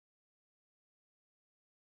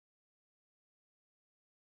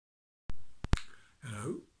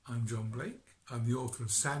I'm Jon Blake. I'm the author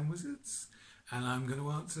of Sand Wizards, and I'm going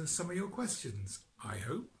to answer some of your questions, I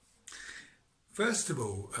hope. First of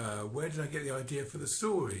all, where did I get the idea for the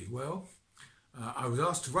story? Well, I was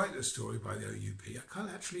asked to write the story by the OUP. I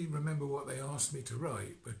can't actually remember what they asked me to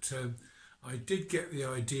write, but I did get the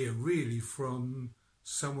idea really from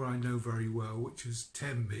somewhere I know very well, which is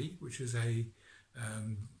Tenby, which is a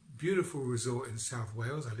beautiful resort in South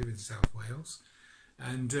Wales. I live in South Wales.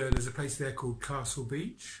 And there's a place there called Castle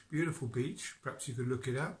Beach, beautiful beach, perhaps you could look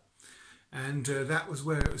it up. And that was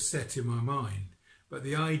where it was set in my mind. But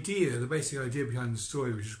the idea, the basic idea behind the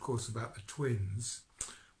story, which is of course about the twins,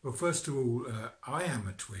 well, first of all, I am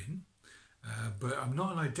a twin, but I'm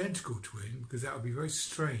not an identical twin because that would be very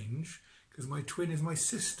strange because my twin is my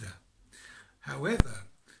sister. However,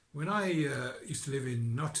 when I used to live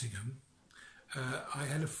in Nottingham, I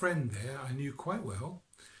had a friend there I knew quite well.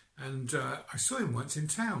 And I saw him once in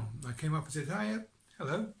town. I came up and said, "Hiya,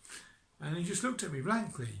 hello." And he just looked at me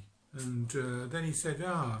blankly. And then he said,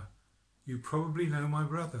 "You probably know my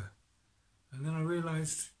brother." And then I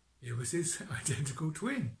realised it was his identical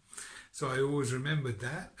twin. So I always remembered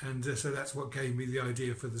that. And so that's what gave me the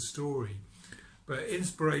idea for the story. But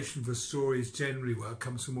inspiration for stories generally, well,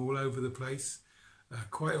 comes from all over the place.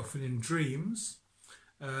 Quite often in dreams.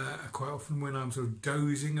 Quite often when I'm sort of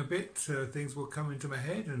dozing a bit, things will come into my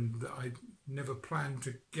head and I never planned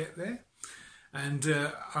to get there. And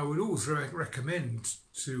I would also recommend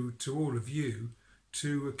to all of you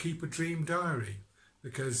to keep a dream diary,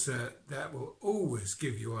 because that will always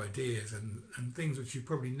give you ideas and things which you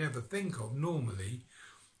probably never think of normally,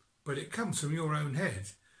 but it comes from your own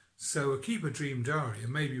head. So keep a dream diary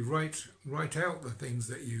and maybe write out the things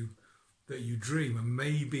that you dream, and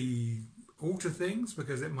maybe alter things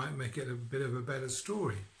because it might make it a bit of a better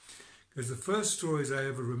story. Because the first stories I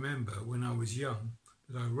ever remember when I was young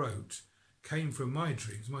that I wrote came from my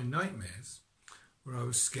dreams, my nightmares, where I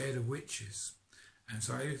was scared of witches. And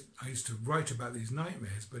so I used to write about these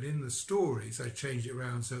nightmares, but in the stories I changed it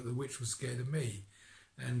around so that the witch was scared of me,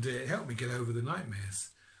 and it helped me get over the nightmares.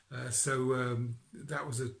 So that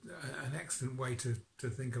was an excellent way to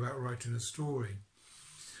think about writing a story.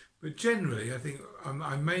 But generally, I think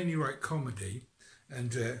I mainly write comedy,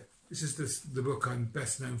 and this is the book I'm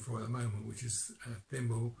best known for at the moment, which is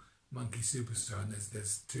Thimble, Monkey Superstar, and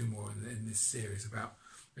there's two more in this series about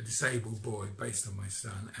a disabled boy based on my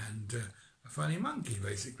son and a funny monkey,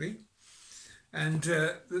 basically. And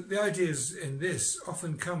the ideas in this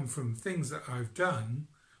often come from things that I've done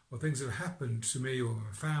or things that have happened to me or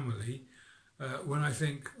my family. When I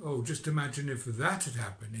think, oh, just imagine if that had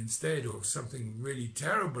happened instead, or something really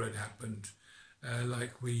terrible had happened,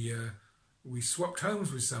 like we swapped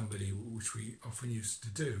homes with somebody, which we often used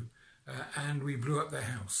to do, and we blew up their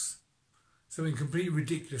house. Something completely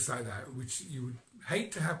ridiculous like that, which you would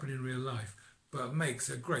hate to happen in real life, but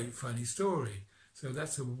makes a great funny story. So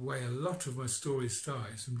that's the way a lot of my stories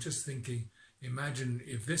start, from just thinking, imagine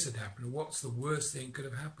if this had happened, what's the worst thing could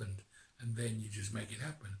have happened? And then you just make it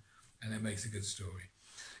happen. And it makes a good story.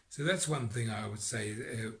 So that's one thing I would say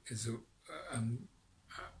is an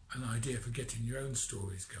idea for getting your own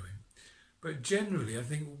stories going. But generally, I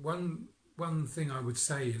think one thing I would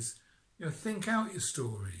say is, think out your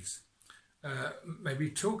stories. Maybe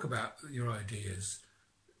talk about your ideas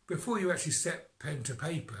before you actually set pen to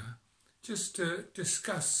paper. Just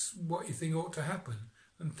discuss what you think ought to happen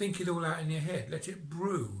and think it all out in your head. Let it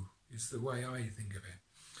brew is the way I think of it.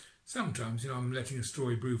 Sometimes, I'm letting a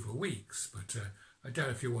story brew for weeks, but I don't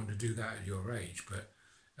know if you want to do that at your age, but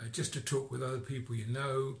just to talk with other people you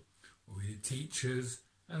know, or with your teachers,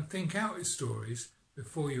 and think out your stories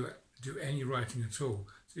before you do any writing at all.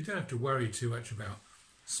 So you don't have to worry too much about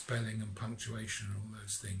spelling and punctuation and all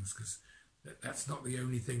those things, because that's not the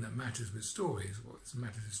only thing that matters with stories. What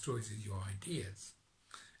matters with stories is your ideas,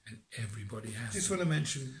 and everybody has. I just want to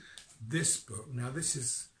mention this book. Now, this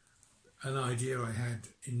is an idea I had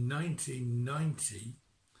in 1990,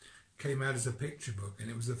 came out as a picture book,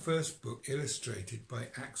 and it was the first book illustrated by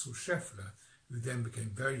Axel Scheffler, who then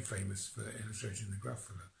became very famous for illustrating the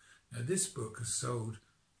Gruffalo. Now, this book has sold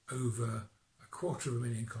over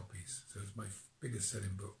 250,000 copies, so it's my biggest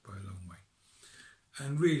selling book by a long way.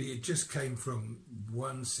 And really, it just came from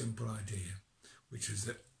one simple idea, which is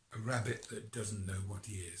that a rabbit that doesn't know what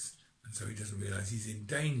he is, and so he doesn't realise he's in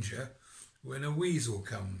danger when a weasel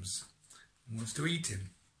comes and wants to eat him.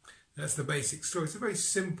 That's the basic story. It's a very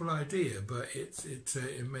simple idea, but it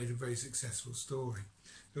made a very successful story.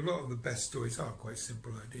 A lot of the best stories are quite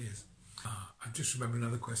simple ideas. I just remember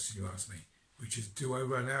another question you asked me, which is, do I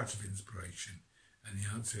run out of inspiration? And the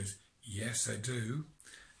answer is, yes, I do.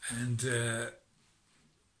 And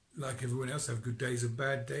like everyone else, I have good days and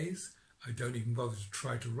bad days. I don't even bother to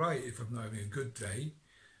try to write if I'm not having a good day.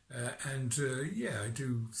 Yeah, I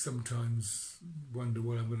do sometimes wonder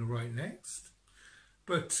what I'm going to write next.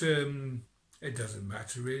 But it doesn't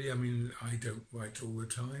matter really. I mean, I don't write all the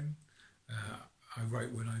time. I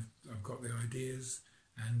write when I've got the ideas,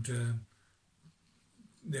 and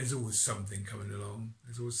there's always something coming along.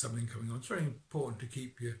 There's always something coming on. It's very important to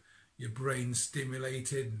keep your brain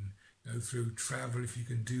stimulated, and through travel if you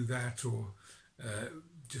can do that, or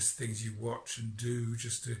just things you watch and do,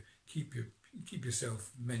 just to keep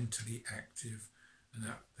yourself mentally active, and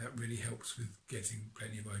that really helps with getting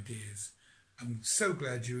plenty of ideas. I'm so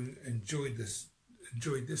glad you enjoyed this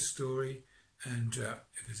story, and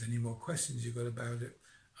if there's any more questions you've got about it,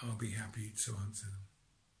 I'll be happy to answer them.